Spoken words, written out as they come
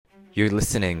You're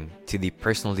listening to the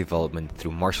Personal Development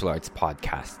Through Martial Arts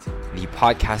podcast, the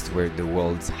podcast where the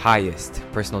world's highest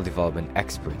personal development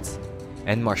experts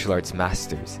and martial arts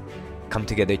masters come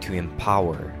together to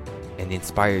empower and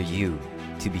inspire you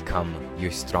to become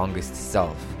your strongest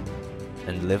self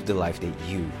and live the life that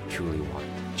you truly want.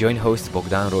 Join host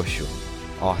Bogdan Roshu,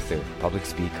 author, public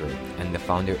speaker, and the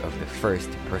founder of the first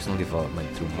personal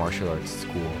development through martial arts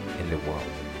school in the world,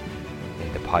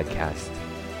 in the podcast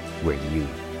where you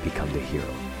become the hero.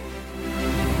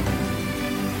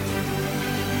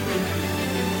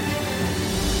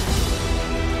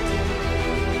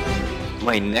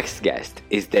 My next guest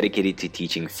is dedicated to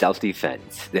teaching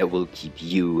self-defense that will keep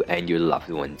you and your loved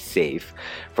ones safe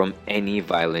from any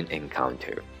violent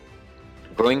encounter.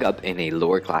 Growing up in a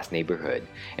lower-class neighborhood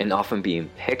and often being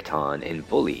picked on and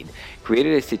bullied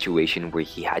created a situation where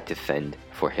he had to fend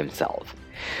for himself.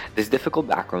 This difficult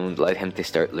background led him to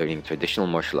start learning traditional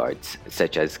martial arts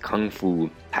such as Kung Fu,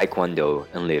 Taekwondo,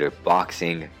 and later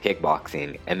boxing,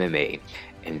 kickboxing, MMA,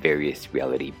 and various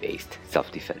reality-based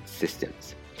self-defense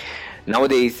systems.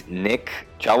 Nowadays, Nick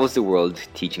travels the world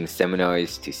teaching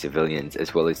seminars to civilians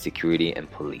as well as security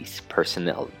and police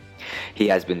personnel. He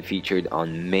has been featured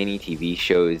on many TV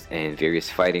shows and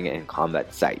various fighting and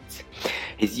combat sites.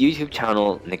 His YouTube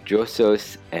channel, Nick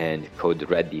Drosos and Code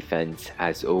Red Defense,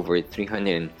 has over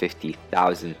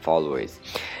 350,000 followers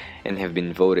and have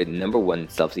been voted #1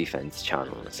 self-defense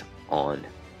channels on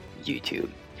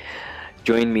YouTube.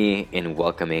 Join me in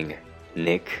welcoming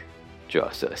Nick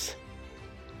Drosos.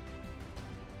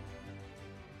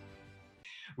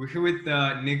 We're here with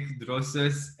Nick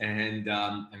Drosos, and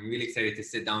I'm really excited to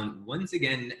sit down once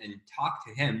again and talk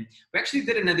to him. We actually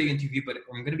did another interview, but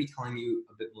I'm going to be telling you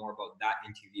a bit more about that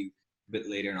interview a bit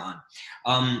later on.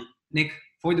 Nick,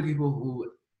 for the people who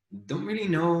don't really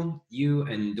know you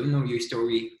and don't know your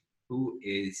story, who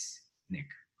is Nick?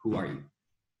 Who are you?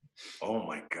 Oh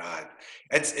my God,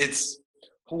 it's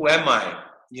who am I?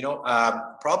 You know,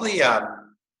 probably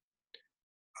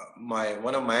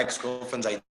one of my ex-girlfriends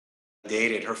I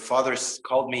dated, her father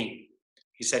called me.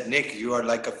 He said, "Nick, you are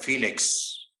like a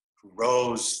phoenix who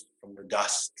rose from the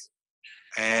dust."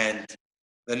 And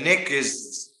the Nick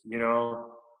is, when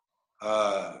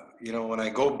I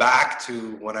go back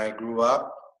to when I grew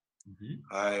up,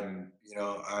 I'm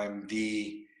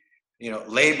the,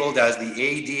 labeled as the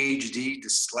ADHD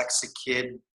dyslexic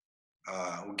kid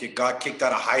who got kicked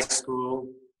out of high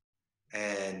school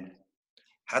and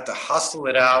had to hustle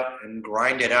it out and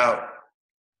grind it out.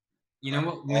 You know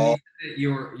what? When you said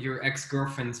your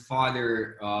ex-girlfriend's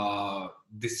father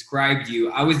described you,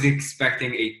 I was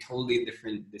expecting a totally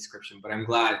different description, but I'm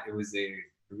glad it was a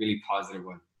really positive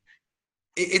one.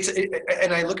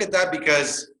 And I look at that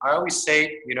because I always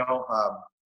say,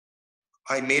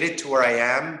 I made it to where I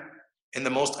am in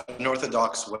the most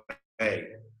unorthodox way.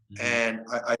 Mm-hmm. And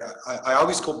I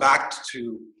always go back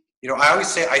to, I always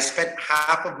say I spent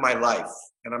half of my life,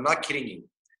 and I'm not kidding you,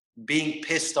 being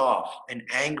pissed off and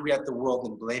angry at the world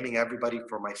and blaming everybody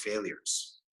for my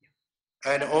failures.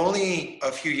 And only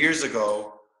a few years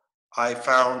ago, I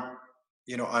found,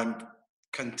 I'm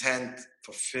content,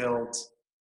 fulfilled.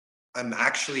 I'm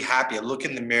actually happy. I look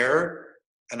in the mirror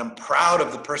and I'm proud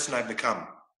of the person I've become.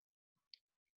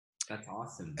 That's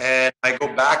awesome. And I go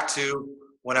back to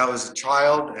when I was a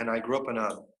child and I grew up in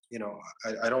a,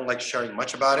 I don't like sharing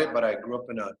much about it, but I grew up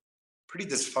in a pretty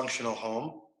dysfunctional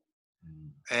home.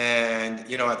 And,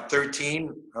 at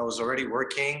 13, I was already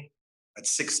working. At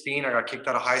 16, I got kicked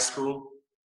out of high school.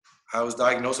 I was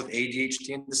diagnosed with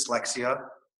ADHD and dyslexia.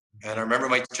 And I remember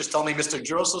my teachers telling me, "Mr.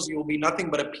 Drosos, you will be nothing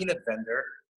but a peanut vendor.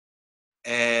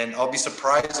 And I'll be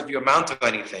surprised if you amount to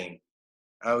anything."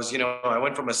 I was, I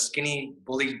went from a skinny,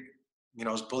 bullied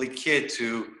kid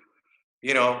to,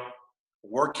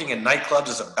 working in nightclubs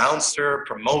as a bouncer,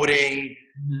 promoting,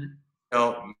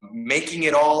 making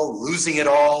it all, losing it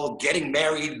all, getting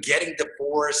married, getting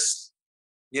divorced,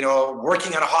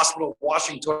 working at a hospital,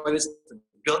 washing toilets,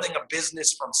 building a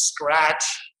business from scratch,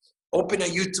 open a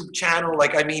YouTube channel.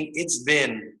 It's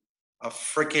been a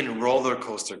freaking roller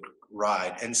coaster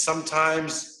ride. And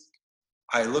sometimes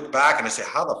I look back and I say,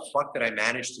 how the fuck did I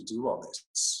manage to do all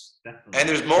this? Definitely. And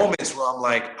there's moments where I'm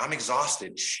like, I'm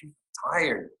exhausted,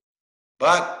 tired.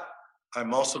 But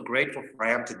I'm also grateful for where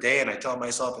I am today, and I tell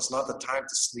myself it's not the time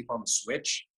to sleep on the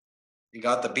switch. You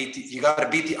got to beat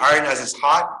the iron as it's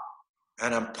hot,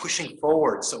 and I'm pushing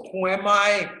forward. So who am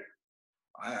I?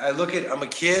 I'm a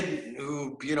kid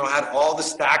who had all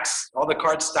the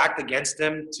cards stacked against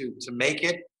him to make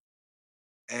it,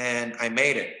 and I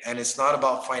made it. And it's not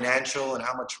about financial and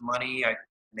how much money I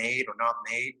made or not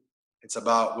made. It's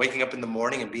about waking up in the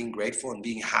morning and being grateful and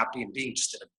being happy and being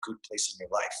just in a good place in your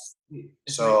life.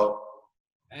 It's So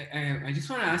I just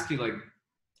want to ask you, like,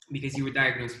 because you were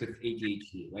diagnosed with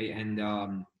ADHD, right?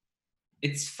 And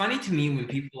it's funny to me when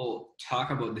people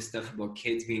talk about this stuff about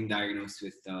kids being diagnosed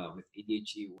with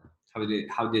ADHD.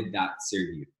 How did that serve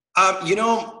you?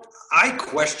 I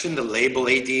question the label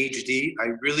ADHD. I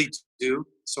really do.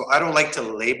 So I don't like to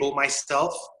label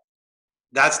myself.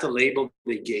 That's the label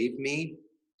they gave me.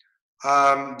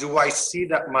 Do I see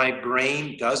that my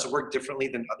brain does work differently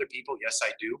than other people? Yes,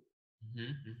 I do.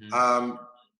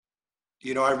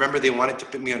 I remember they wanted to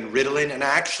put me on Ritalin, and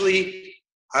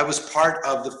I was part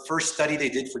of the first study they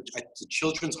did at the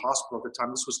Children's Hospital at the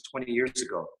time. This was 20 years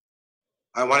ago.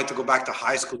 I wanted to go back to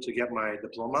high school to get my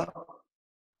diploma,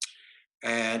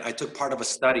 and I took part of a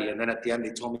study. And then at the end,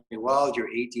 they told me, well, you're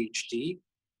ADHD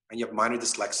and you have minor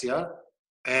dyslexia.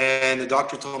 And the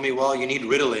doctor told me, well, you need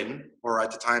Ritalin, or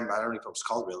at the time, I don't know if it was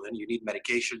called Ritalin, you need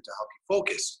medication to help you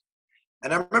focus.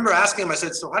 And I remember asking him, I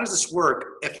said, so how does this work?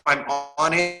 If I'm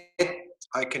on it,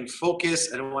 I can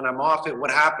focus, and when I'm off it,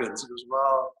 what happens? He goes,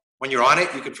 well, when you're on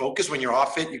it, you can focus. When you're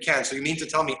off it, you can't. So you mean to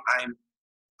tell me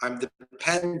I'm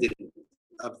dependent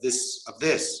of this?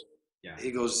 Yeah.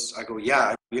 He goes, I go,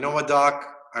 yeah. You know what, doc?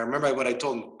 I remember what I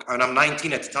told him, and I'm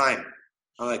 19 at the time.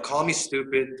 I'm like, call me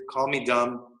stupid, call me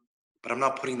dumb, but I'm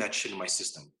not putting that shit in my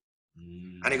system.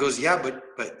 And he goes, yeah,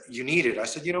 but you need it. I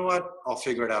said, you know what? I'll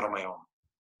figure it out on my own.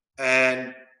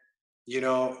 And,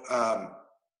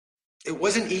 it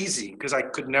wasn't easy because I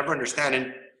could never understand.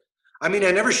 And I mean, I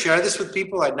never share this with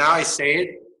people. Now I say it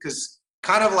because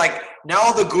kind of like now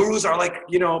all the gurus are like,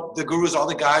 the gurus, all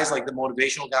the guys, like the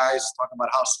motivational guys talking about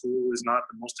how school is not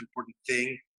the most important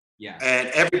thing. Yeah. And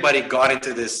everybody got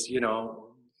into this,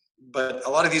 but a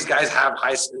lot of these guys have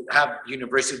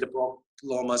university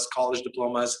diplomas, college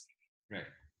diplomas. Right.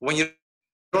 When you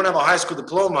don't have a high school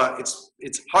diploma,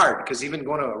 it's hard because even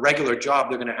going to a regular job,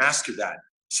 they're going to ask you that.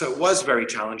 So it was very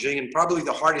challenging, and probably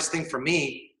the hardest thing for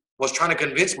me was trying to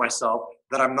convince myself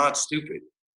that I'm not stupid.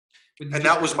 And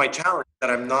that was my challenge, that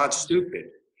I'm not stupid.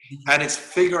 And it's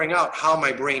figuring out how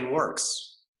my brain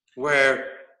works. Where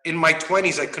in my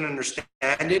 20s, I couldn't understand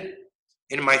it.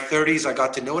 In my 30s, I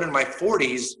got to know it. In my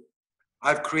 40s,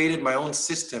 I've created my own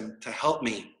system to help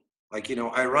me. Like,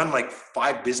 I run like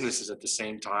 5 businesses at the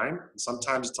same time. And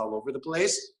sometimes it's all over the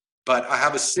place. But I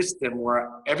have a system where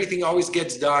everything always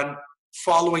gets done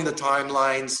following the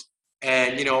timelines.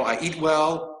 And, I eat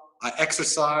well, I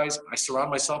exercise, I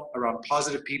surround myself around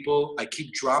positive people, I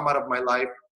keep drama out of my life,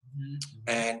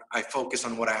 and I focus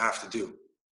on what I have to do.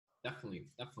 Definitely.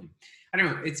 I don't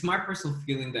know, it's my personal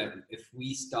feeling that if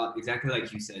we stop, exactly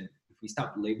like you said, if we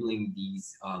stop labeling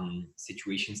these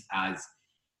situations as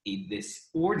a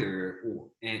disorder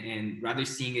and rather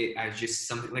seeing it as just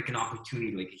something like an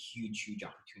opportunity, like a huge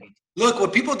opportunity. Look,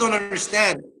 what people don't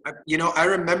understand, I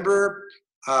remember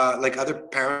like other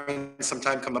parents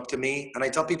sometimes come up to me, and I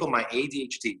tell people my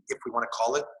ADHD, if we want to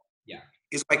call it,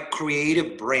 is my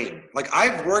creative brain. Like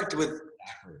I've worked with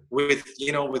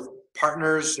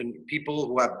partners and people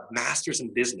who have masters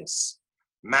in business,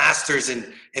 masters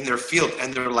in their field,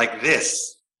 and they're like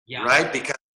this, right?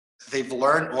 Because they've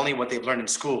learned only what they've learned in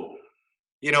school.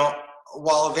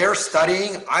 While they're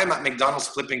studying, I'm at McDonald's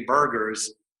flipping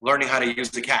burgers, learning how to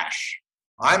use the cash.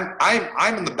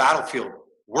 I'm in the battlefield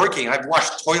working. I've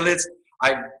washed toilets.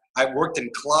 I've worked in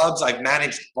clubs. I've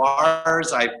managed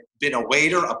bars. I've been a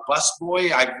waiter, a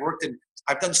busboy.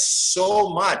 I've done so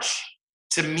much.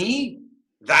 To me,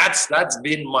 that's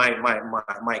been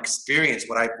my experience,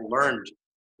 what I've learned,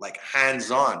 like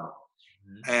hands-on.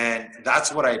 And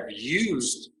that's what I've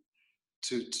used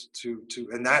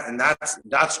and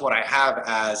that's what I have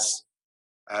as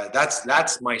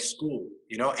that's my school,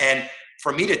 and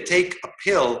for me to take a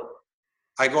pill,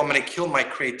 I go, I'm going to kill my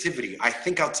creativity. I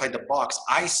think outside the box.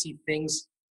 I see things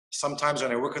sometimes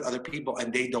when I work with other people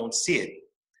and they don't see it,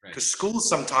 because school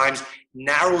sometimes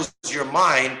narrows your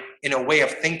mind in a way of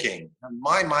thinking. And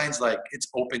my mind's like, it's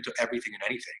open to everything and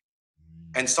anything.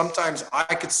 And sometimes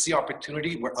I could see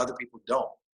opportunity where other people don't.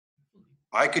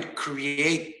 I could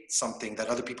create something that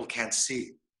other people can't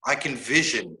see. I can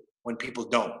vision when people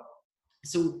don't.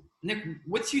 So, Nick,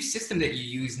 what's your system that you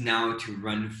use now to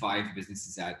run 5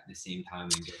 businesses at the same time?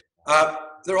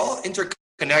 They're all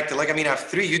interconnected. Like, I have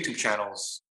 3 YouTube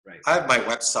channels. Right. I have my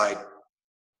website.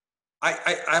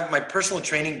 I have my personal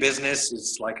training business.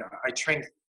 Is like I train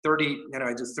 30.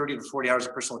 I do 30 to 40 hours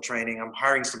of personal training. I'm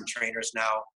hiring some trainers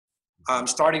now. I'm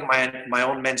starting my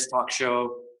own men's talk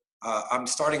show. I'm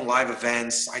starting live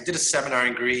events. I did a seminar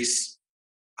in Greece.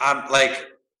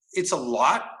 It's a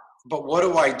lot, but what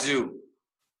do?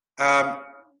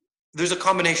 there's a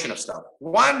combination of stuff.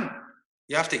 One,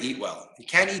 you have to eat well. You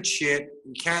can't eat shit.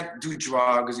 You can't do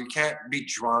drugs. You can't be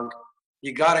drunk.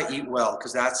 You got to eat well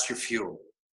because that's your fuel.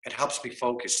 It helps me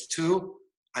focus. Two,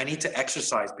 I need to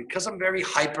exercise because I'm very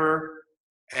hyper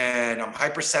and I'm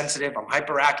hypersensitive. I'm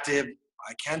hyperactive.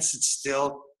 I can't sit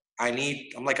still.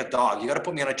 I'm like a dog. You got to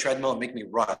put me on a treadmill and make me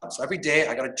run. So every day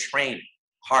I got to train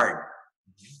hard.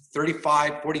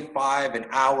 35, 45, an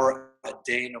hour a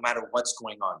day, no matter what's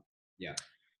going on. Yeah.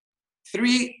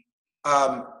 Three,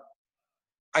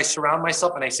 I surround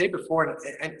myself, and I say before,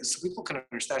 and so people can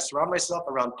understand, I surround myself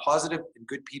around positive and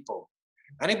good people.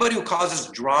 Anybody who causes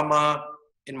drama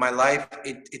in my life,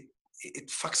 it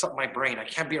fucks up my brain. I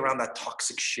can't be around that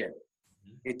toxic shit.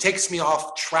 It takes me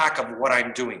off track of what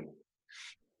I'm doing.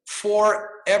 Four,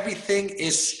 everything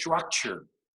is structure.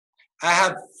 I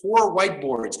have 4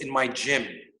 whiteboards in my gym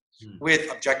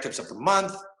with objectives of the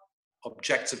month,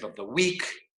 objectives of the week,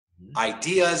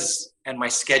 ideas, and my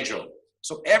schedule.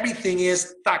 So everything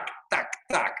is tack, tack,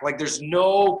 tack. Like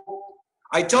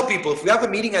I tell people, if we have a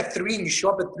meeting at 3 and you show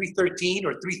up at 3:13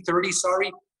 or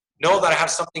 3:30, know that I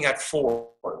have something at 4.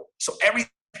 So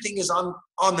everything is on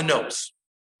the nose.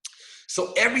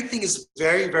 So everything is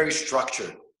very, very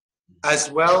structured,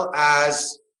 as well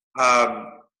as,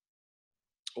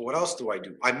 what else do?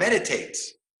 I meditate.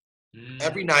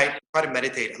 Every night, I try to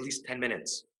meditate at least 10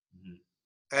 minutes.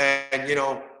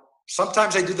 And,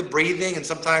 sometimes I do the breathing and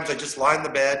sometimes I just lie in the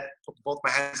bed, put both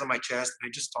my hands on my chest, and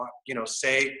I just talk,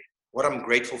 say what I'm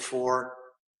grateful for.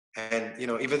 And,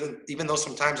 even though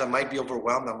sometimes I might be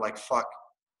overwhelmed, I'm like, fuck,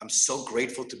 I'm so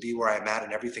grateful to be where I'm at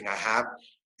and everything I have.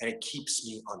 And it keeps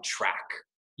me on track.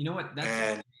 You know what?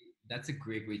 That's a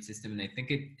great system. And I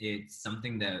think it's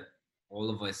something that all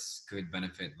of us could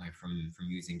benefit from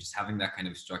using, just having that kind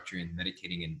of structure and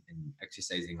meditating and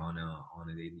exercising on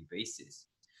a daily basis.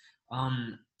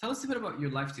 Tell us a bit about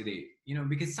your life today,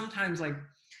 because sometimes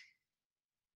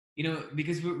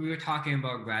because we were talking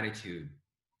about gratitude.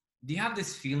 Do you have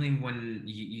this feeling when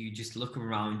you just look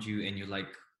around you and you're like,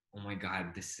 oh my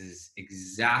God, this is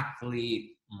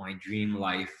exactly my dream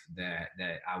life that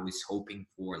I was hoping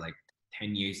for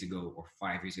 10 years ago or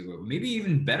 5 years ago, or maybe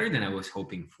even better than I was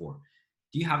hoping for?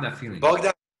 Do you have that feeling?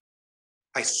 Bogdan,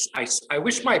 I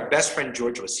wish my best friend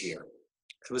George was here.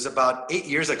 It was about 8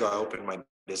 years ago I opened my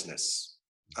business.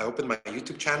 I opened my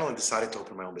YouTube channel and decided to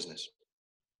open my own business.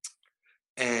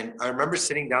 And I remember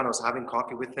sitting down, I was having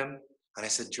coffee with him, and I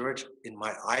said, George, in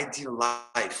my ideal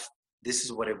life, this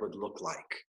is what it would look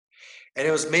like. And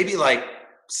it was maybe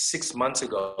 6 months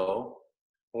ago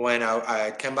when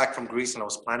I came back from Greece and I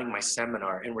was planning my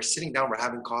seminar, and we're sitting down, we're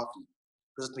having coffee.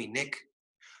 He goes to me, Nick,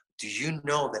 do you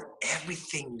know that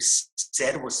everything you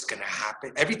said was going to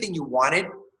happen, everything you wanted,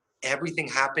 everything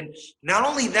happened? Not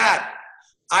only that,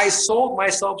 I sold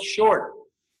myself short.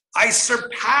 I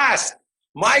surpassed.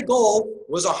 My goal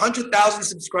was 100,000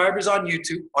 subscribers on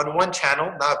YouTube, on one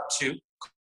channel, not 2.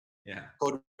 Yeah.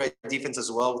 Code Red Defense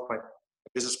as well with my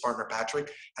business partner,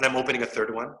 Patrick, and I'm opening a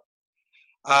 3rd one.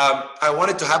 I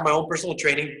wanted to have my own personal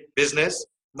training business.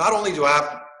 Not only do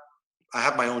I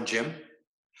have my own gym.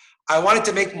 I wanted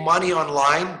to make money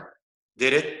online,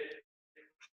 did it.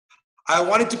 I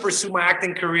wanted to pursue my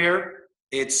acting career.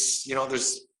 It's,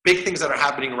 there's big things that are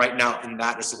happening right now in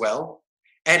that as well.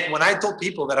 And when I told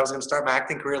people that I was going to start my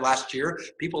acting career last year,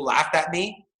 people laughed at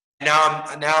me.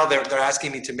 Now they're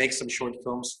asking me to make some short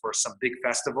films for some big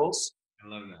festivals. I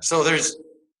love that. So there's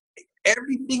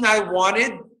everything I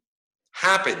wanted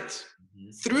happened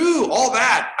through all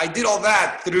that. I did all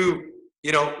that through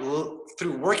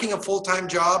working a full-time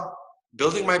job,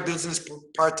 building my business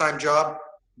part-time job,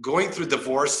 going through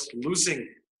divorce, losing,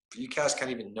 you guys can't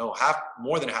even know,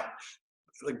 more than half.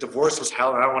 Divorce was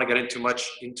hell, and I don't want to get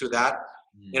into that.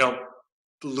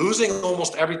 Losing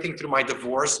almost everything through my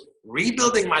divorce,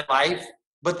 rebuilding my life.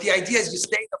 But the idea is you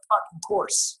stay the fucking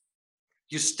course.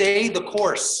 You stay the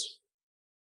course.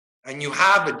 And you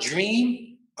have a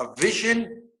dream, a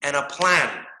vision, and a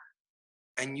plan.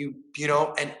 And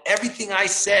and everything I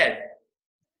said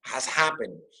has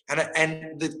happened.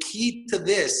 And the key to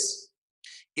this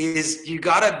is you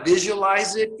got to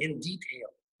visualize it in detail.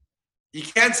 You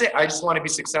can't say, I just want to be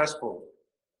successful.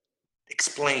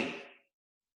 Explain.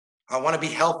 I want to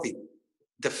be healthy.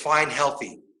 Define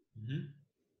healthy.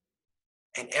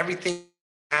 And everything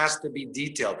has to be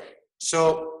detailed.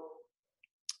 So,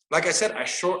 like I said, I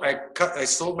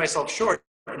sold myself short.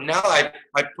 Now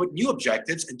I put new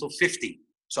objectives until 50.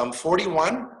 So I'm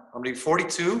 41. I'm going to be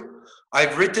 42.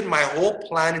 I've written my whole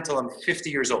plan until I'm 50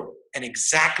 years old and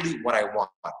exactly what I want.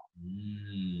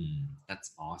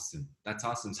 That's awesome.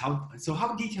 So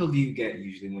how detailed do you get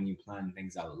usually when you plan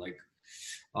things out?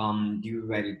 Do you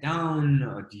write it down,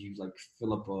 or do you like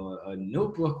fill up a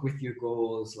notebook with your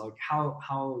goals? Like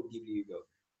how deep do you go?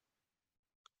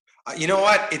 You know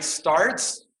what? It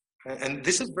starts, and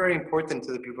this is very important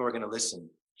to the people who are going to listen.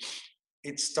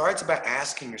 It starts by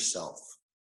asking yourself,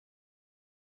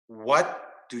 what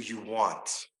do you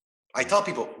want? I tell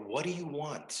people, what do you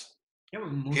want? Yeah,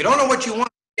 If you don't know what you want,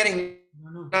 you're getting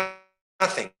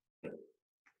nothing.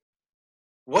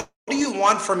 What do you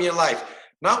want from your life?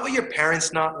 Not what your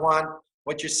parents not want,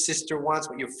 what your sister wants,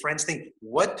 what your friends think.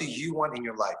 What do you want in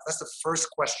your life? That's the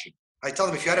first question. I tell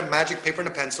them, if you had a magic paper and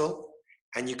a pencil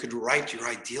and you could write your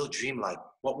ideal dream life,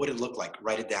 what would it look like?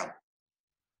 Write it down.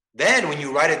 Then when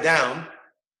you write it down,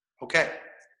 okay,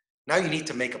 now you need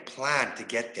to make a plan to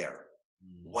get there.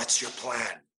 What's your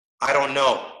plan? I don't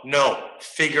know. No,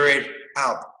 figure it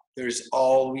out. There's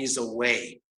always a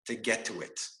way to get to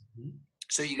it.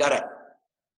 So you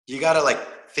gotta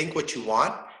like think what you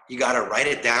want. You gotta write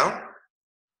it down.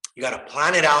 You gotta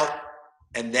plan it out,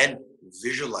 and then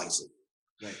visualize it.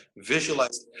 Right.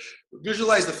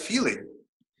 Visualize the feeling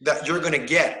that you're gonna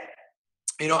get.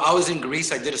 You know, I was in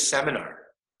Greece. I did a seminar.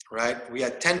 Right? We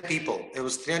had 10 people. It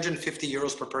was 350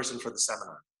 euros per person for the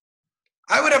seminar.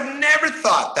 I would have never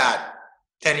thought that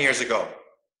 10 years ago.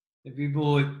 If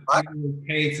people would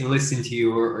pay to listen to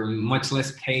you, or much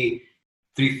less pay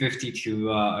 $350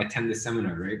 to attend the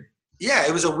seminar, right? Yeah,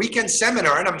 it was a weekend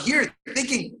seminar, and I'm here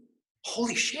thinking,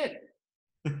 holy shit.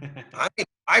 I mean,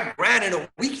 I ran in a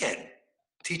weekend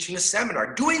teaching a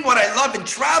seminar, doing what I love and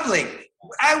traveling.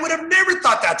 I would have never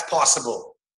thought that's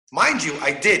possible. Mind you,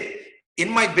 I did. In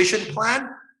my vision plan,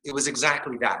 it was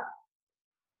exactly that.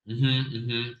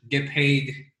 Get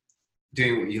paid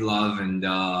doing what you love and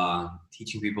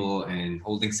teaching people and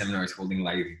holding seminars, holding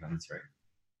live events, right?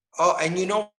 Oh, and you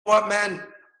know what, man?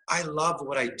 I love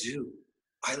what I do.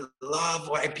 I love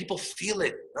and people feel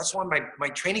it. That's why my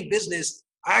training business,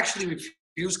 I actually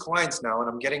refuse clients now, and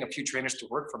I'm getting a few trainers to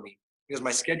work for me because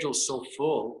my schedule is so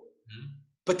full.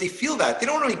 But they feel that. They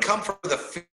don't only come for the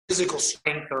physical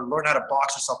strength or learn how to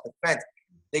box or self-defense.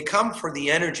 They come for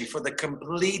the energy, for the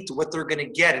complete what they're going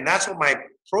to get. And that's what my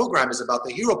program is about,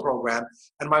 the Hero Program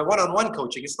and my one-on-one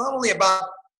coaching. It's not only about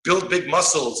build big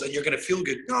muscles and you're going to feel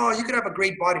good. No, you could have a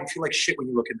great body and feel like shit when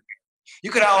you look in the mirror.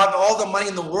 You could have all the money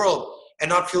in the world and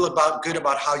not feel good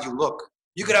about how you look.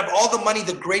 You could have all the money,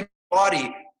 the great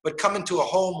body, but come into a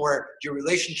home where your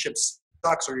relationship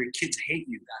sucks or your kids hate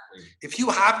you. If you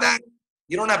have that,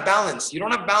 you don't have balance. You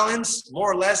don't have balance,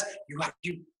 more or less.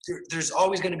 There's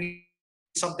always going to be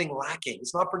something lacking.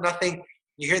 It's not for nothing.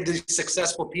 You hear these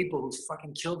successful people who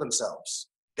fucking kill themselves.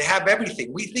 They have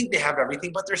everything. We think they have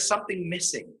everything, but there's something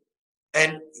missing.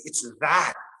 And it's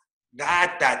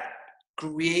that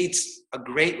creates a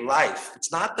great life.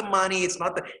 It's not the money.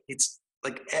 It's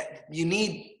like you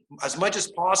need, as much as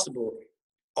possible,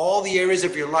 all the areas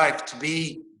of your life to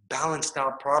be balanced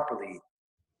out properly.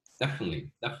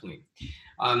 Definitely.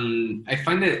 I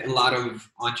find that a lot of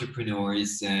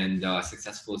entrepreneurs and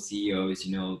successful CEOs,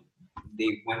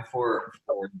 they went for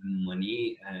the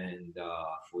money and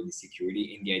for the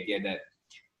security, in the idea that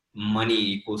money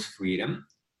equals freedom.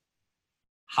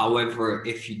 However,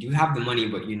 if you do have the money,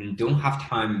 but you don't have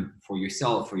time for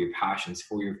yourself, for your passions,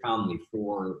 for your family,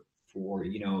 for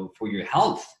your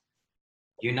health,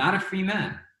 you're not a free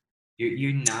man.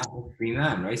 You're not a free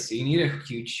man, right? So you need a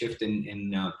huge shift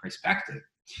in perspective.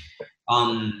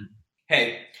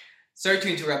 Hey, sorry to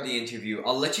interrupt the interview.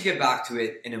 I'll let you get back to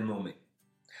it in a moment.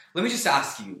 Let me just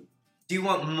ask you, do you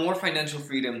want more financial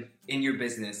freedom in your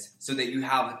business so that you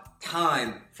have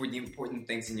time for the important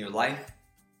things in your life?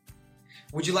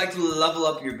 Would you like to level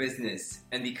up your business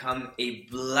and become a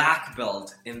black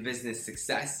belt in business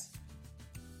success?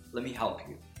 Let me help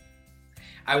you.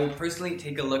 I will personally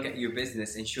take a look at your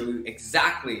business and show you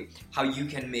exactly how you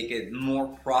can make it more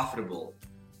profitable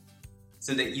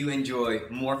so that you enjoy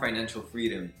more financial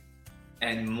freedom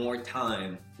and more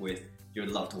time with your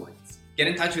loved ones. Get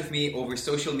in touch with me over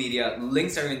social media.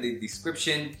 Links are in the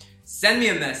description. Send me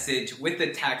a message with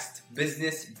the text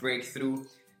Business Breakthrough,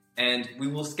 and we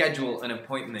will schedule an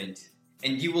appointment,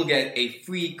 and you will get a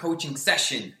free coaching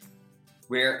session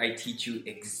where I teach you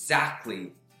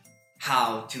exactly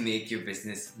how to make your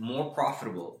business more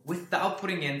profitable without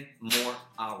putting in more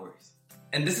hours.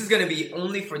 And this is going to be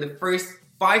only for the first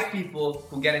 5 people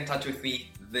who get in touch with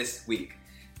me this week.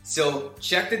 So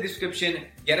check the description,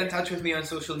 get in touch with me on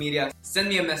social media, send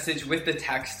me a message with the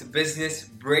text Business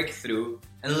Breakthrough,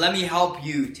 and let me help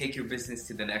you take your business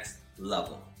to the next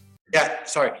level. Yeah,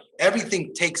 sorry.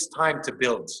 Everything takes time to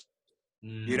build.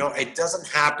 It doesn't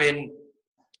happen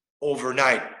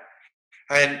overnight.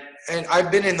 And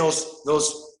I've been in those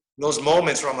those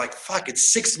moments where I'm like, fuck,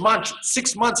 it's 6 months.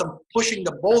 6 months I'm pushing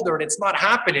the boulder and it's not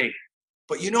happening.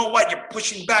 But you know what? You're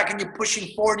pushing back and you're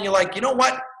pushing forward and you're like, you know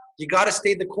what? You got to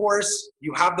stay the course.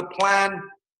 You have the plan.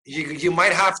 You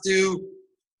might have to,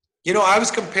 you know, I was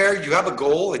compared, you have a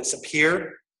goal, it's up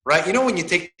here, right? You know, when you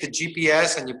take the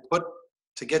GPS and you put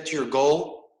to get to your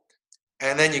goal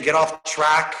and then you get off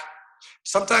track.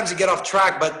 Sometimes you get off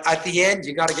track, but at the end,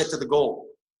 you got to get to the goal.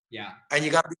 Yeah. And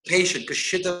you got to be patient because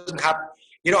shit doesn't happen.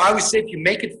 You know, I always say if you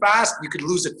make it fast, you could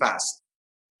lose it fast.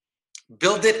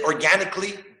 Build it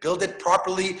organically, build it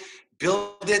properly,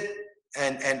 build it,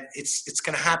 and it's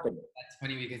going to happen. That's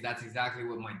funny because that's exactly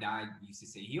what my dad used to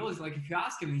say. He always, like, if you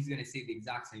ask him, he's going to say the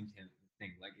exact same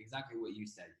thing, like exactly what you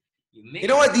said. You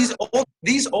know what?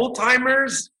 These old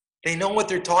timers, they know what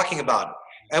they're talking about.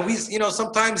 And we, you know,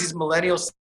 sometimes these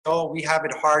millennials, oh, we have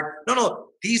it hard. No,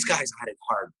 these guys had it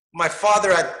hard. My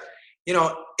father at, you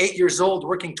know, 8 years old,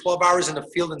 working 12 hours in the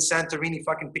field in Santorini,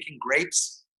 fucking picking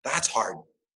grapes. That's hard.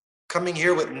 Coming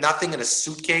here with nothing in a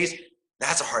suitcase,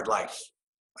 that's a hard life.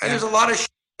 And there's a lot of shit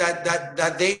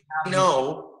that they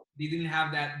know. They didn't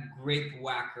have that grape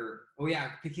whacker. Oh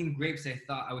yeah, picking grapes.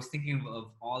 I was thinking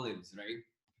of olives, right?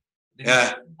 They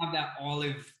didn't have that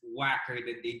olive whacker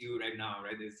that they do right now,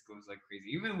 right? This goes like crazy.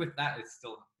 Even with that, it's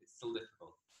still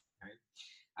difficult, right?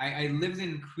 I lived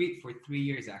in Crete for 3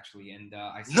 years actually, and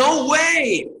no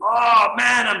way! Oh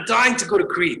man, I'm dying to go to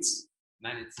Crete.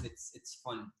 Man, it's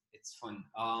fun. It's fun.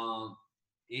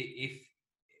 If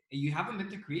you haven't been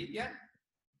to Crete yet?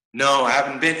 No, I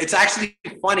haven't been. It's actually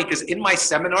funny because in my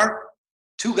seminar,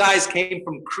 2 guys came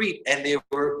from Crete and they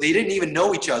didn't even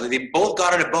know each other. They both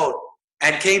got on a boat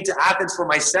and came to Athens for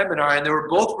my seminar, and they were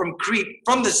both from Crete,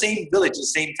 from the same village, the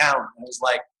same town. I was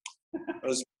like, that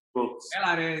was cool.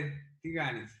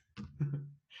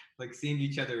 Like seeing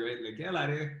each other, right? Like,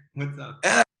 hello, what's up?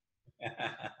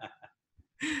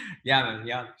 Yeah, man.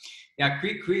 Yeah.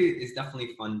 Crete is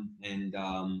definitely fun, and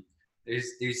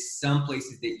there's some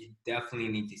places that you definitely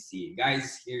need to see.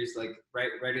 Guys, here's like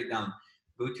write it down.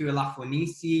 Go to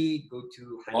Elafonisi. Go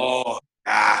to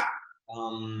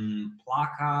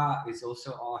Plaka is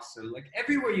also awesome. Like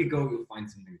everywhere you go, you'll find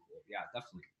something cool. Yeah,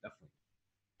 definitely.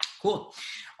 Cool.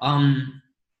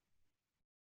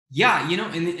 Yeah, you know,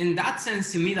 in that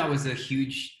sense, to me, that was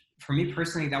for me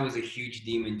personally, that was a huge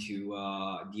demon to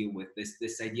deal with.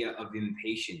 This idea of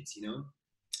impatience, you know.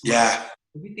 Yeah.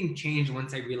 Everything changed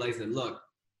once I realized that, look,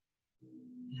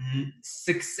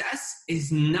 success is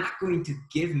not going to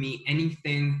give me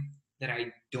anything that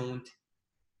I don't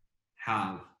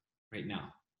have right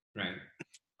now, right?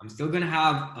 I'm still going to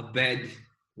have a bed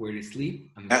where to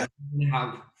sleep. I'm going to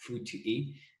have food to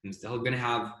eat. I'm still going to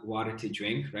have water to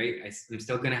drink, right? I'm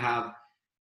still going to have,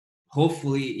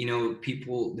 hopefully, you know,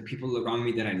 the people around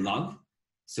me that I love.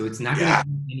 So it's not going to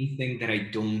be anything that I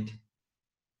don't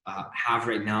have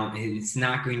right now. It's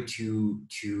not going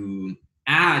to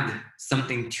add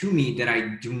something to me that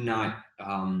I do not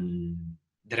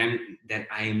that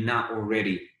I am not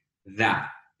already that,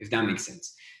 if that makes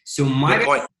sense. So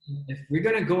if we're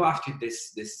gonna go after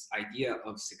this idea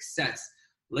of success,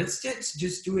 let's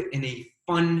just do it in a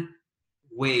fun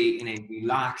way, in a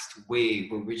relaxed way,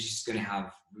 where we're just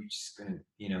gonna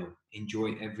you know,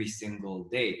 enjoy every single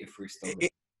day if we're still there,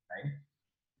 right?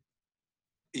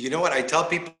 You know what I tell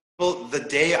people? The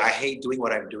day I hate doing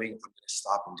what I'm doing, I'm going to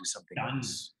stop and do something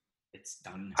else. It's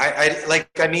done.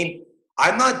 I mean,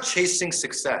 I'm not chasing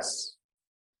success.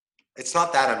 It's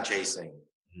not that I'm chasing.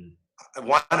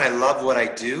 One, I love what I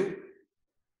do,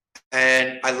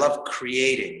 and I love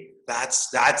creating.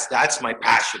 That's my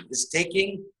passion. It's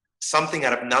taking something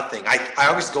out of nothing. I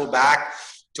always go back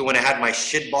to when I had my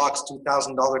shitbox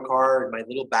 $2,000 car in my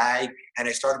little bag, and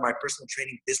I started my personal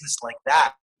training business like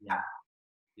that.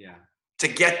 Yeah. To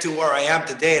get to where I am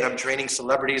today, and I'm training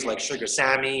celebrities like Sugar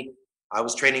Sammy. I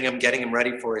was training him, getting him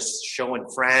ready for his show in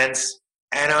France.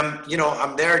 And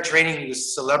I'm there training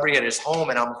this celebrity at his home,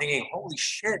 and I'm thinking, holy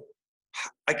shit,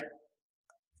 like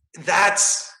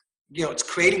that's, you know, it's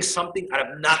creating something out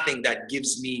of nothing that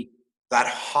gives me that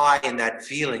high and that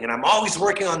feeling. And I'm always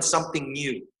working on something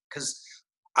new because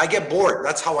I get bored.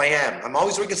 That's how I am. I'm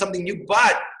always working something new,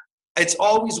 but it's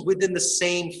always within the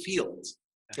same field.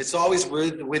 It's always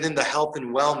within the health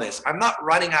and wellness. I'm not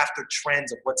running after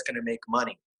trends of what's going to make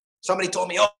money. Somebody told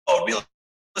me, oh, real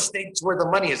estate's where the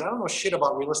money is. I don't know shit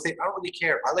about real estate. I don't really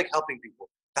care. I like helping people.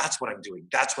 That's what I'm doing.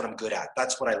 That's what I'm good at.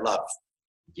 That's what I love.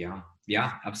 Yeah,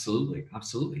 absolutely.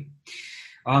 So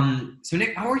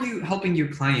Nick, how are you helping your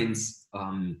clients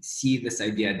see this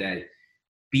idea that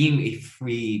being a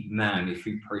free man, a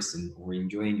free person, or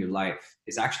enjoying your life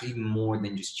is actually more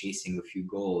than just chasing a few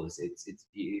goals? It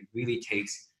really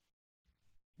takes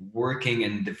working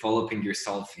and developing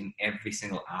yourself in every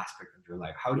single aspect of your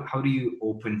life. How do you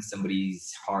open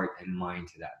somebody's heart and mind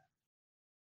to that?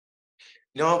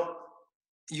 You know,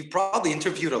 you've probably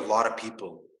interviewed a lot of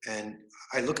people, and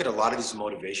I look at a lot of these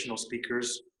motivational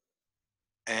speakers,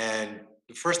 and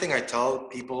the first thing I tell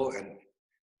people, and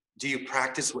do you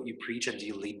practice what you preach and do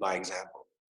you lead by example?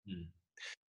 Mm.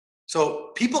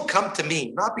 So people come to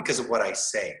me not because of what I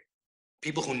say.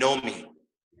 People who know me,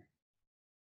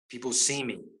 people who see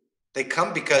me, they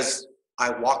come because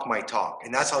I walk my talk,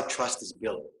 and that's how trust is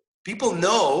built. People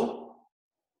know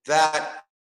that,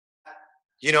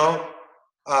 you know,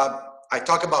 I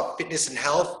talk about fitness and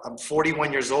health. I'm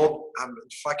 41 years old. I'm in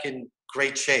fucking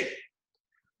great shape.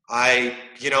 I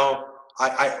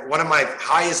one of my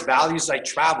highest values, I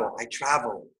travel.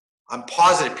 I'm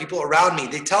positive. People around me,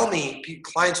 they tell me,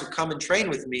 clients who come and train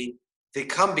with me, they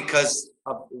come because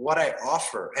of what I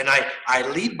offer. And I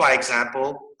lead by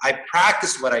example. I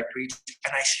practice what I preach,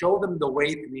 and I show them the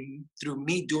way through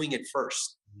me doing it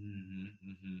first.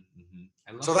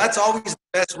 So that's always the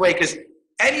best way, because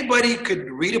anybody could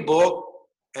read a book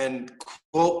and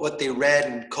quote what they read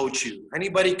and coach you.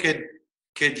 Anybody could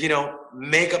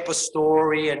make up a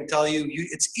story and tell you.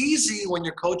 It's easy when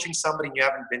you're coaching somebody and you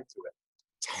haven't been through it.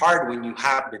 It's hard when you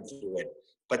have been through it,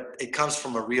 but it comes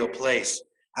from a real place.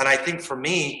 And I think for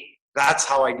me, that's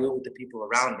how I do it with the people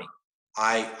around me.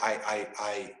 I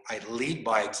lead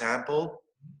by example,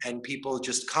 and people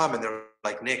just come and they're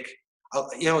like, Nick,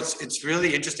 it's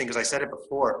really interesting because I said it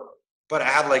before, but I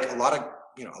have like a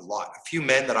few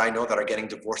men that I know that are getting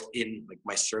divorced in like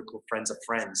my circle, friends of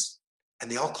friends. And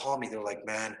they all call me. They're like,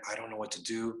 man, I don't know what to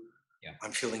do. Yeah.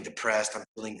 I'm feeling depressed. I'm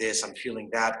feeling this. I'm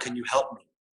feeling that. Can you help me?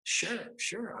 Sure.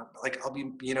 I'll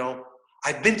be,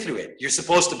 I've been through it. You're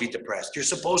supposed to be depressed. You're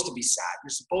supposed to be sad. You're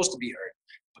supposed to be hurt.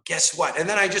 But guess what? And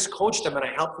then I just coach them and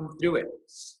I help them through it.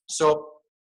 So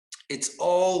it's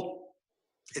all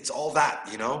that,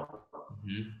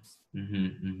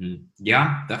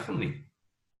 Yeah, definitely.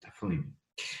 And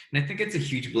I think it's a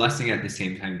huge blessing at the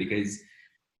same time, because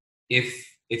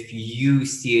if you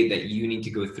see it that you need to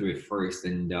go through it first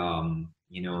and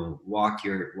walk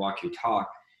your talk,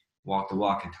 walk the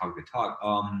walk and talk the talk,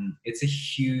 it's a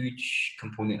huge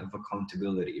component of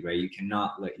accountability, right? You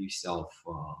cannot let yourself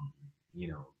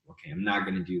okay, I'm not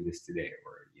going to do this today,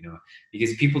 or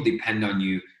because people depend on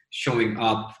you showing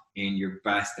up in your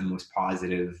best and most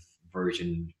positive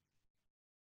version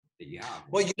that you have.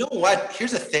 Well, you know what?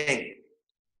 Here's the thing.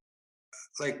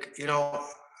 Like,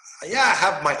 I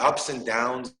have my ups and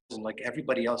downs, and like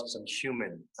everybody else, because I'm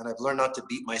human, and I've learned not to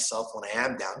beat myself when I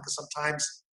am down, because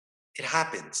sometimes it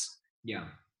happens. Yeah.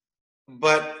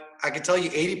 But I can tell you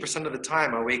 80% of the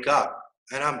time I wake up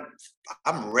and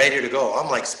I'm ready to go. I'm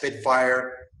like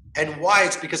Spitfire. And why?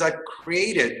 It's because I've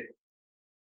created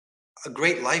a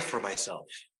great life for myself.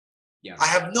 Yeah. I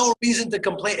have no reason to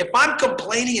complain. If I'm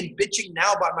complaining and bitching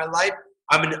now about my life,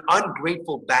 I'm an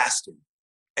ungrateful bastard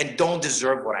and don't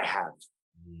deserve what I have.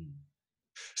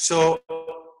 So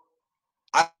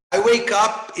I wake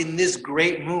up in this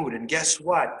great mood, and guess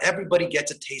what? Everybody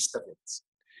gets a taste of it.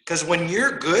 Because when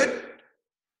you're good,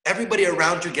 everybody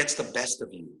around you gets the best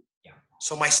of you. Yeah.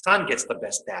 So my son gets the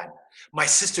best dad. My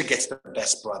sister gets the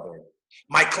best brother.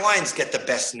 My clients get the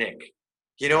best Nick.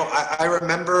 I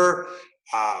remember,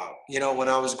 when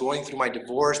I was going through my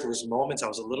divorce, there was moments I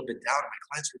was a little bit down. My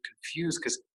clients were confused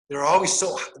because they always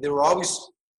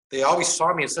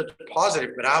saw me as such a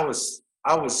positive, but I was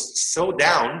so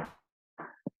down.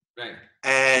 Right.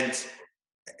 And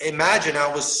imagine I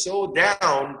was so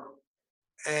down,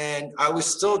 and I was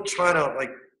still trying to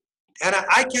and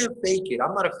I can't fake it.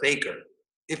 I'm not a faker.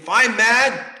 If I'm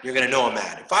mad, you're going to know I'm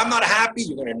mad. If I'm not happy,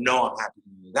 you're going to know I'm happy.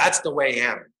 That's the way I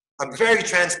am. I'm very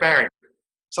transparent.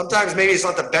 Sometimes maybe it's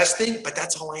not the best thing, but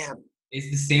that's how I am. It's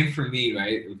the same for me,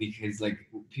 right? Because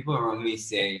people around me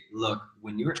say, look,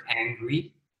 when you're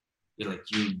angry, you're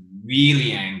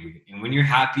really angry. And when you're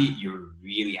happy, you're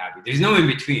really happy. There's no in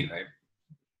between, right?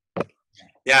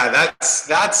 Yeah,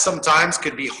 that sometimes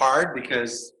could be hard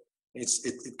because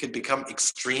it could become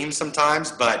extreme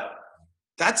sometimes, but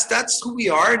that's who we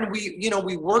are, and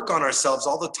we work on ourselves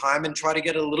all the time and try to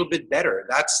get a little bit better.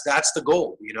 That's the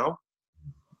goal,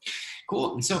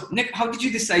 Cool. And so, Nick, how did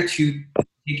you decide to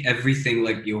take everything,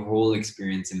 like your whole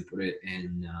experience, and put it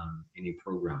in a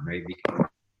program, right? Because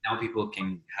now people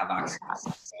can have access.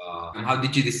 And how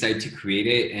did you decide to create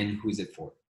it, and who's it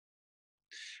for?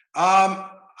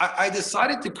 I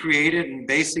decided to create it, and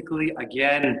basically,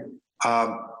 again,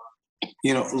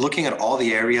 looking at all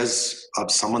the areas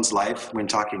of someone's life, when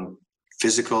talking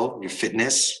physical, your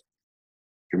fitness,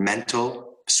 your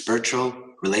mental, spiritual,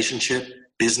 relationship,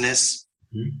 business,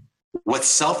 what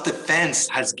self-defense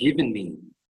has given me.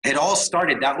 It all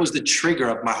started, that was the trigger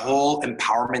of my whole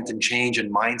empowerment and change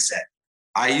and mindset.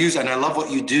 And I love what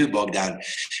you do, Bogdan,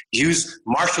 use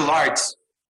martial arts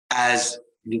as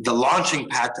the launching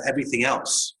pad to everything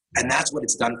else. And that's what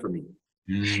it's done for me.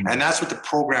 And that's what the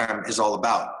program is all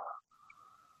about.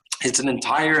 It's an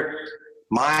entire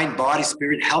mind, body,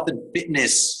 spirit, health, and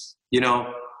fitness,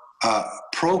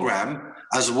 program,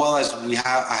 as well as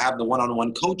I have the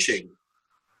one-on-one coaching.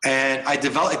 And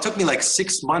it took me like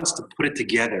 6 months to put it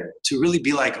together, to really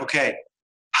be like, okay,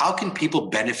 how can people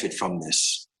benefit from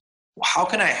this? How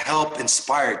can I help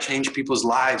inspire, change people's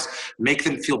lives, make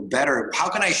them feel better? How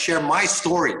can I share my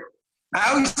story?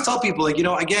 I always tell people,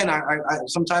 again, I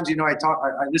sometimes,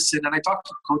 I listen and I talk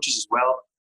to coaches as well.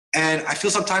 And I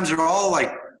feel sometimes they're all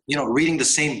reading the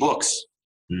same books.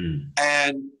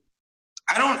 And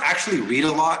I don't actually read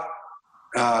a lot.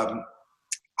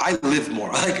 I live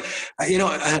more.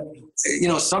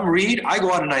 Some read, I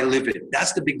go out and I live it.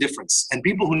 That's the big difference. And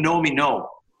people who know me know,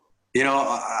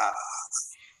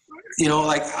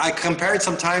 I compare it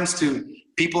sometimes to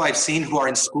people I've seen who are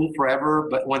in school forever,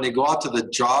 but when they go out to the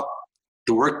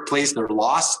workplace, they're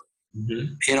lost.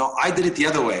 I did it the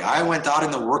other way. I went out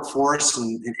in the workforce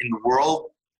and in the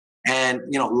world, and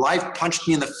life punched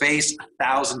me in the face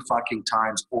 1,000 fucking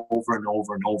times over and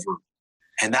over and over.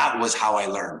 And that was how I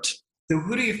learned. So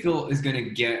who do you feel is going to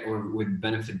get or would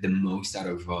benefit the most out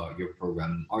of your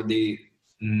program? Are they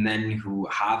men who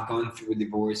have gone through a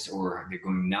divorce, or are they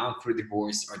going now through a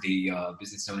divorce? Are they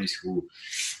business owners who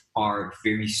are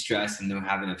very stressed and don't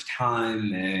have enough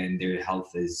time and their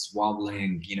health is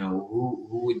wobbling?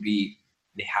 Who would be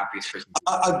the happiest person?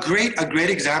 A great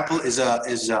example is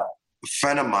a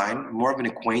friend of mine, more of an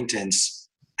acquaintance,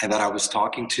 and that I was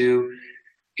talking to.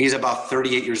 He's about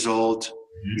 38 years old.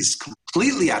 He's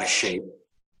completely out of shape.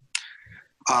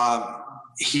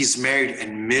 He's married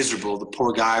and miserable. The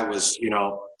poor guy was,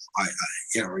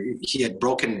 he had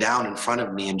broken down in front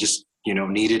of me and just,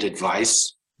 needed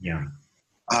advice. Yeah.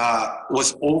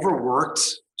 Was overworked,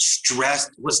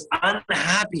 stressed, was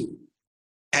unhappy.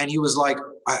 And he was like,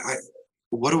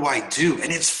 what do I do?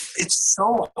 And it's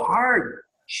so hard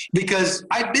because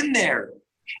I've been there.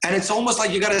 And it's almost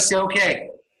like you got to say, okay,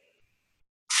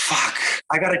 fuck,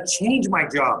 I got to change my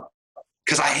job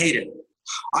because I hate it.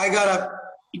 I got to,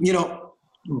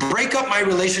 break up my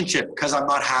relationship because I'm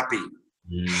not happy.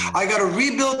 I got to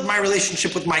rebuild my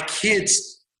relationship with my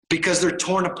kids because they're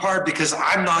torn apart because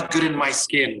I'm not good in my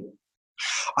skin.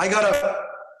 I got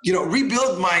to,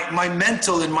 rebuild my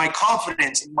mental and my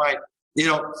confidence and my,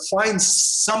 find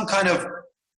some kind of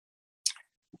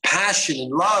passion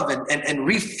and love and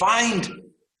re-find,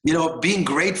 being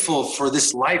grateful for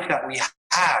this life that we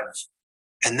have.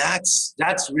 And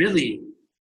that's really,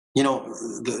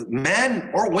 the men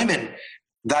or women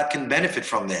that can benefit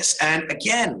from this. And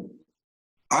again,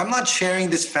 I'm not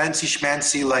sharing this fancy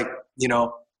schmancy,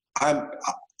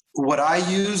 what I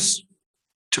use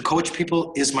to coach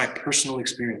people is my personal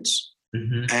experience.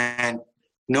 And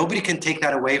nobody can take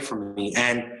that away from me.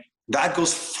 And that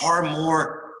goes far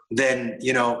more than,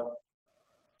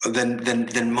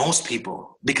 than most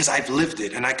people, because I've lived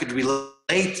it and I could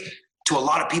relate to a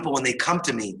lot of people when they come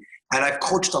to me. And I've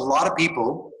coached a lot of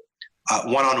people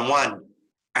one-on-one,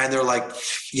 and they're like,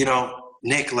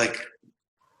 Nick,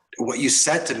 what you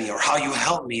said to me or how you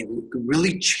helped me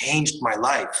really changed my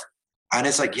life. And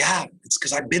it's like, yeah, it's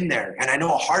because I've been there and I know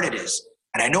how hard it is.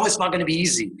 And I know it's not going to be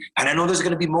easy. And I know there's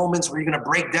going to be moments where you're going to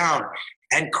break down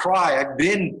and cry. I've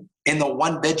been in the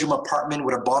 1-bedroom apartment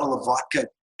with a bottle of vodka,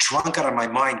 drunk out of my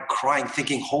mind, crying,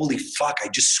 thinking, holy fuck, I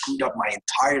just screwed up my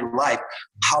entire life.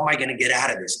 How am I going to get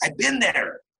out of this? I've been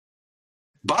there.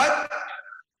 But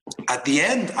at the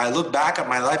end, I look back at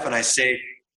my life and I say,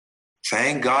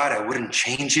 thank God I wouldn't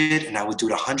change it, and I would do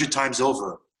it 100 times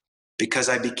over, because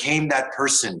I became that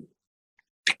person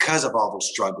because of all those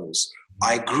struggles.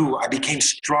 I grew, I became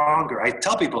stronger. I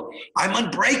tell people I'm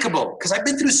unbreakable because I've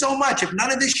been through so much. If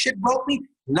none of this shit broke me,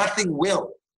 nothing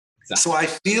will. Exactly. So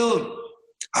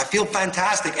I feel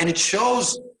fantastic. And it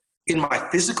shows in my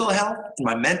physical health, in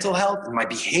my mental health, in my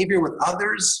behavior with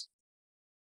others,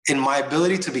 in my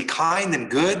ability to be kind and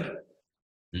good.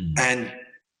 And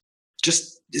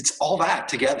just, it's all that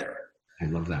together. I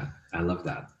love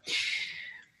that.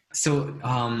 So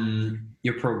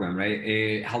your program, right?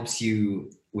 It helps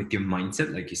you with your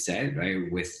mindset, like you said, right?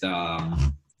 With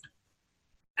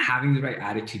having the right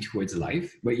attitude towards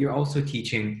life, but you're also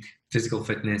teaching physical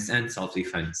fitness and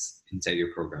self-defense inside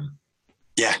your program.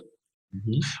 Yeah.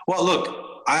 Well,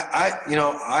 look,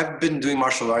 I've been doing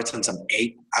martial arts since I'm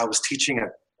 8. I was teaching at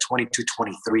 22,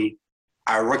 23.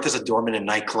 I worked as a doorman in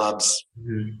nightclubs.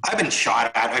 I've been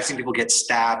shot at. I've seen people get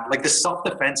stabbed. Like the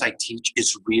self-defense I teach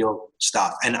is real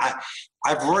stuff. And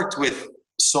I've worked with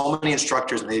so many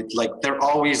instructors, and they're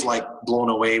always like blown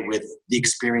away with the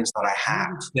experience that I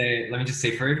have. Let me just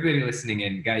say for everybody listening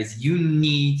in, guys, you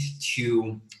need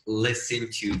to listen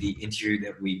to the interview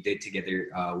that we did together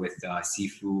with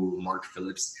Sifu Mark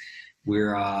Phillips.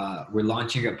 We're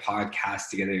launching a podcast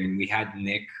together, and we had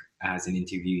Nick as an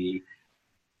interviewee.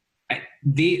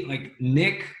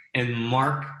 Nick and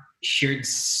Mark shared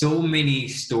so many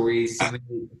stories,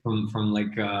 from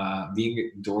being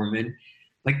a doorman,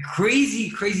 like crazy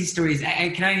stories. I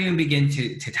cannot even begin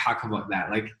to talk about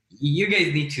that. Like, you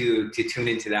guys need to tune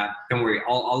into that. Don't worry,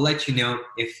 I'll let you know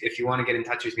if you want to get in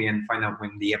touch with me and find out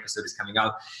when the episode is coming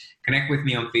out. Connect with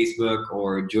me on Facebook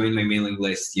or join my mailing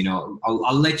list.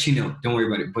 I'll let you know. Don't worry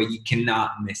about it. But you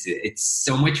cannot miss it. It's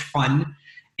so much fun.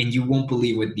 And you won't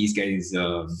believe what these guys...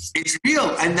 It's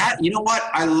real. And that, you know what?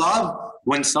 I love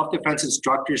when self-defense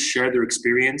instructors share their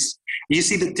experience. You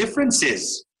see, the difference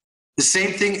is the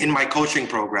same thing in my coaching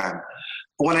program.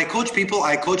 When I coach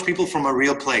people from a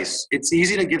real place. It's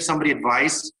easy to give somebody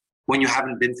advice when you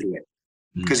haven't been through it,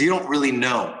 because you don't really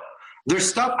know. There's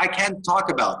stuff I can't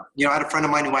talk about. I had a friend of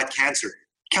mine who had cancer.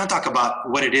 Can't talk about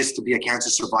what it is to be a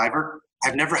cancer survivor.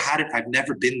 I've never had it. I've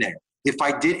never been there. If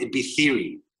I did, it'd be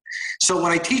theory. So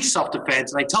when I teach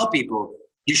self-defense and I tell people,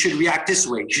 you should react this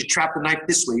way, you should trap the knife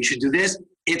this way, you should do this,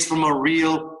 it's from a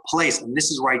real place. And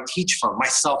this is where I teach from, my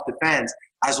self-defense,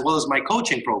 as well as my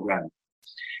coaching program.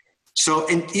 So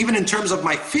even in terms of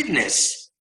my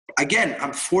fitness, again,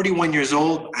 I'm 41 years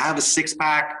old, I have a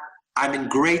six-pack, I'm in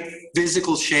great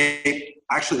physical shape.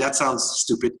 Actually, that sounds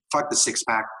stupid. Fuck the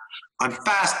six-pack. I'm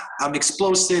fast, I'm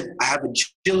explosive, I have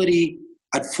agility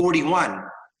at 41.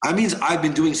 That means I've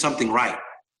been doing something right.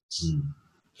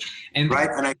 And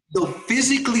I feel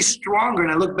physically stronger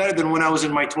and I look better than when I was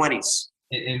in my 20s.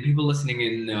 And people listening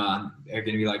in are going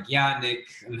to be like, yeah, Nick,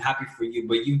 I'm happy for you,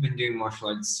 but you've been doing martial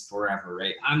arts forever,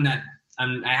 right?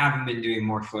 I haven't been doing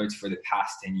martial arts for the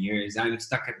past 10 years. I'm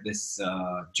stuck at this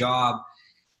job,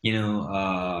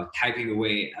 typing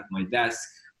away at my desk.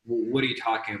 What are you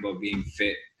talking about being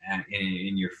fit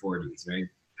in your 40s, right?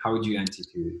 How would you answer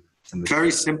to somebody?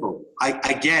 Very simple.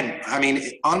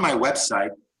 On my website,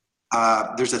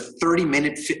 there's a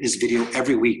 30-minute fitness video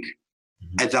every week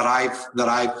that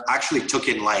I've actually took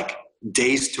in like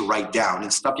days to write down,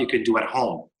 and stuff you can do at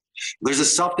home. There's a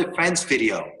self-defense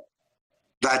video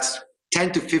that's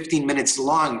 10 to 15 minutes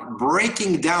long,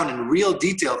 breaking down in real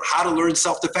detail how to learn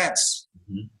self-defense.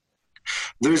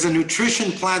 There's a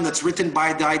nutrition plan that's written by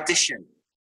a dietitian.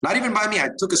 Not even by me. I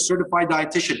took a certified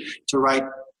dietitian to write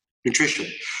nutrition.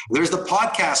 There's the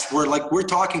podcast where we're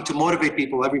talking to motivate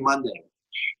people every Monday.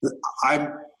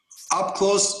 I'm up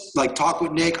close, talk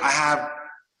with Nick. I have,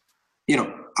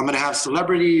 I'm going to have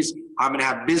celebrities. I'm going to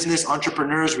have business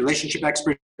entrepreneurs, relationship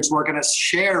experts who are going to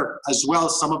share as well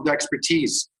some of their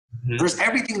expertise. There's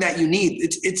everything that you need.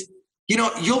 It's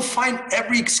you'll find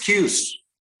every excuse,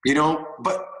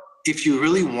 but if you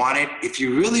really want it,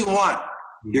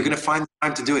 you're going to find the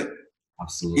time to do it.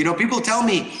 Absolutely. People tell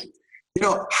me,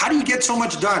 how do you get so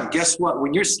much done? Guess what?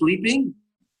 When you're sleeping,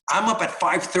 I'm up at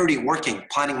 5:30 working,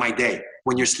 planning my day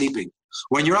when you're sleeping.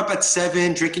 When you're up at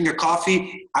 7 drinking your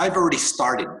coffee, I've already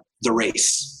started the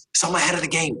race. So I'm ahead of the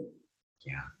game.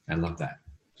 Yeah, I love that.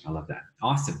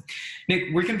 Awesome.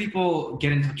 Nick, where can people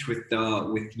get in touch with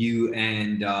you,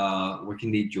 and where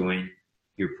can they join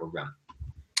your program?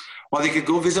 Well, they could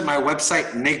go visit my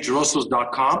website,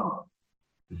 nickgerosos.com.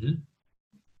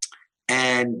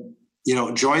 And,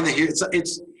 join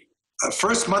it's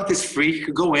first month is free. You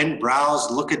could go in,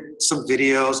 browse, look at some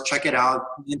videos, check it out.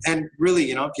 And really,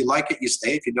 if you like it, you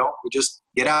stay. If you don't, you just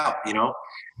get out,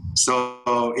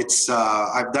 So it's,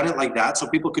 I've done it like that. So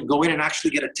people could go in and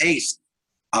actually get a taste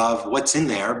of what's in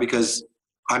there, because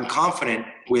I'm confident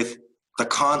with the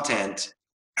content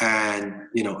and,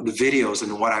 the videos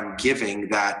and what I'm giving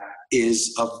that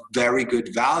is of very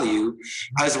good value,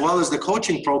 as well as the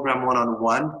coaching program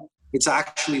one-on-one. It's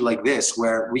actually like this,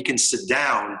 where we can sit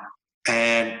down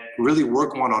and really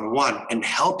work one-on-one and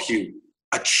help you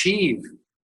achieve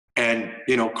and,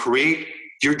 create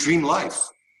your dream life.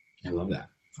 I love that.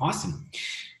 Awesome.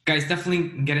 Guys,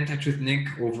 definitely get in touch with Nick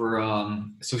over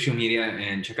social media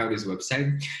and check out his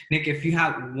website. Nick, if you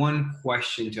had one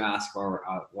question to ask our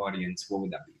audience, what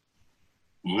would that be?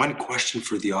 One question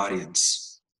for the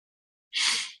audience.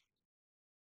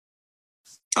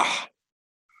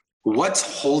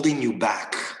 What's holding you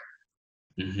back?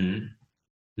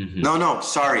 No,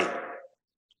 sorry.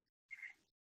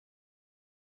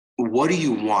 What do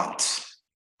you want?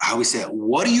 How we say it?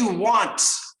 What do you want?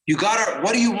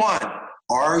 what do you want?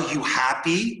 Are you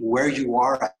happy where you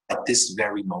are at this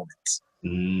very moment?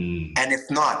 And if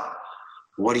not,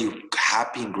 what are you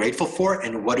happy and grateful for?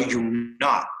 And what are you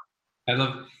not? I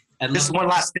love Just one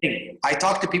last thing. I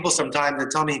talk to people sometimes that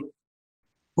tell me,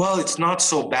 well, it's not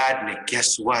so bad, Nick.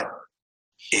 Guess what?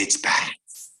 It's bad.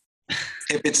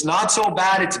 If it's not so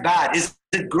bad, it's bad. Is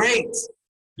it great?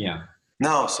 Yeah.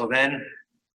 No. So then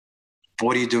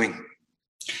what are you doing?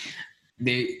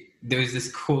 There's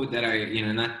this quote that I,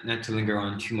 not to linger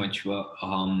on too much, but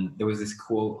there was this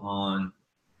quote on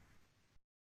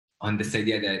this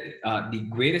idea that the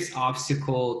greatest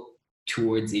obstacle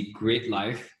towards a great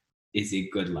life is a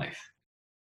good life.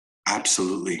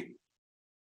 Absolutely.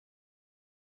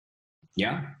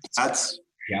 Yeah.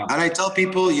 And I tell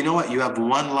people, you know what? You have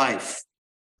one life.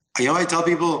 I tell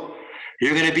people,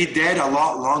 you're going to be dead a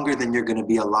lot longer than you're going to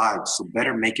be alive. So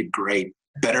better make it great.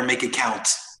 Better make it count.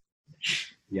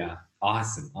 Yeah.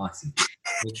 Awesome.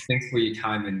 Thanks for your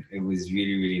time. And it was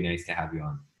really, really nice to have you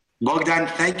on. Bogdan,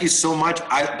 thank you so much.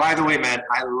 By the way, man,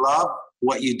 I love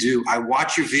what you do. I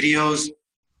watch your videos.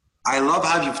 I love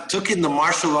how you've taken the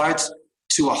martial arts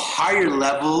to a higher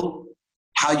level,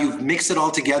 how you've mixed it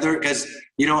all together, because,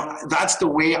 that's the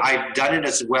way I've done it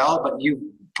as well, but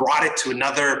you brought it to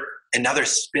another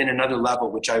spin, another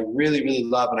level, which I really, really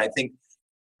love. And I think,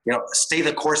 stay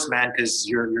the course, man, because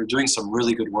you're doing some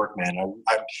really good work, man.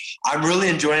 I'm really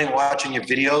enjoying watching your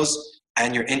videos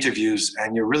and your interviews,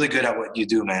 and you're really good at what you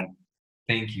do, man.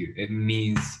 Thank you. It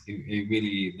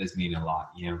really does mean a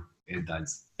lot. It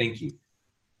does. Thank you.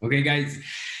 Okay, guys,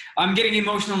 I'm getting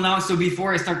emotional now. So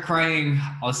before I start crying,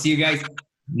 I'll see you guys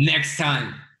next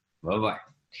time. Bye-bye.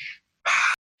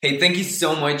 Hey, thank you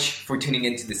so much for tuning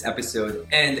into this episode.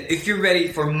 And if you're ready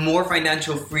for more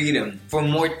financial freedom, for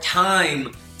more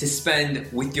time to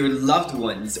spend with your loved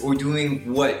ones or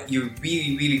doing what you're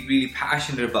really, really, really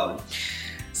passionate about,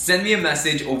 send me a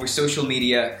message over social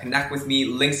media, connect with me,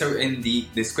 links are in the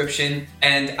description,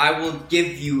 and I will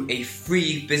give you a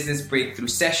free business breakthrough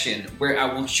session where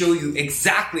I will show you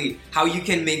exactly how you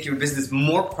can make your business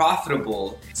more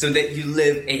profitable so that you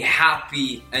live a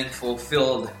happy and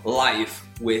fulfilled life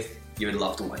with your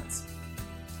loved ones.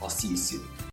 I'll see you soon.